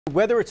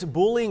Whether it's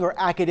bullying or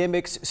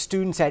academics,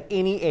 students at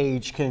any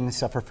age can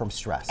suffer from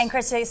stress. And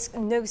Chris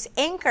News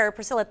anchor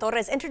Priscilla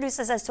Torres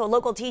introduces us to a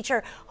local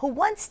teacher who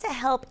wants to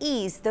help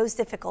ease those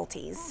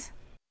difficulties.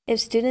 If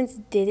students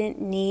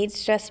didn't need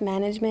stress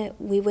management,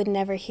 we would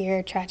never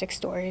hear tragic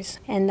stories,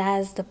 and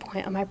that is the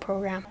point of my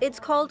program. It's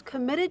called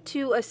Committed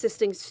to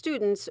Assisting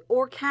Students,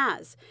 or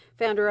CAS.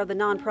 Founder of the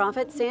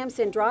nonprofit, Sam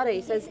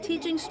Sandrade, says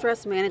teaching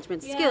stress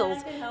management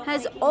skills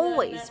has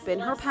always been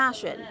her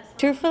passion.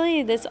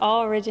 Truthfully, this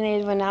all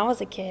originated when I was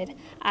a kid.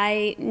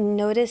 I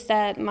noticed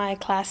that my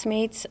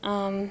classmates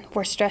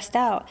were stressed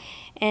out,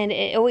 and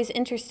it always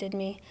interested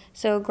me.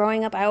 So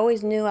growing up, I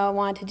always knew I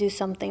wanted to do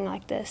something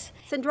like this.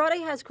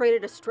 Sandrade has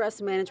created a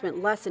stress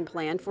management lesson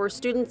plan for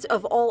students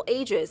of all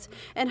ages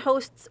and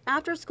hosts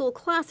after-school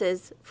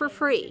classes for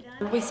free.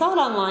 We saw it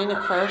online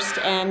at first,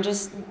 and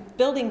just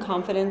building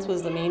confidence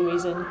was the main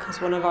reason,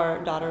 because one of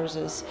our daughters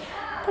is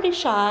pretty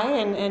shy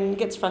and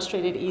gets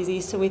frustrated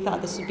easy, so we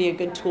thought this would be a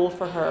good tool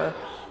for her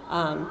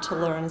to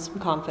learn some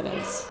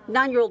confidence.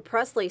 9-year-old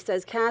Presley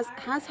says CAS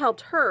has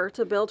helped her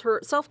to build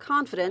her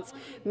self-confidence,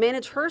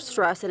 manage her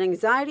stress and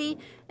anxiety,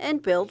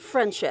 and build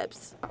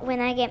friendships. When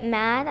I get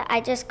mad,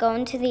 I just go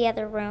into the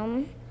other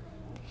room,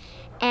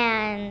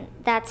 and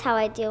that's how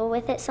I deal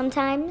with it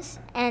sometimes.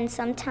 And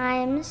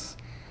sometimes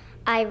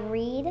I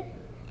read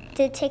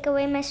to take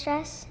away my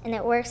stress, and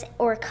it works,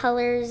 or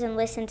colors and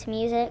listen to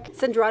music.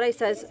 Sandrade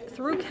says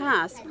through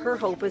CAS, her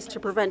hope is to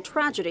prevent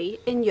tragedy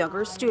in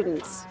younger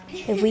students.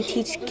 If we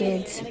teach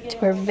kids to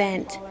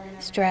prevent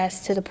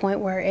stress to the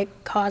point where it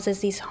causes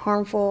these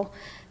harmful,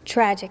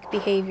 tragic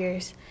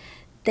behaviors,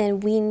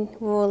 then we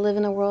will live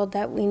in a world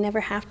that we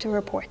never have to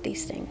report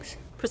these things.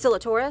 Priscilla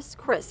Torres,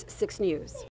 Chris 6 News.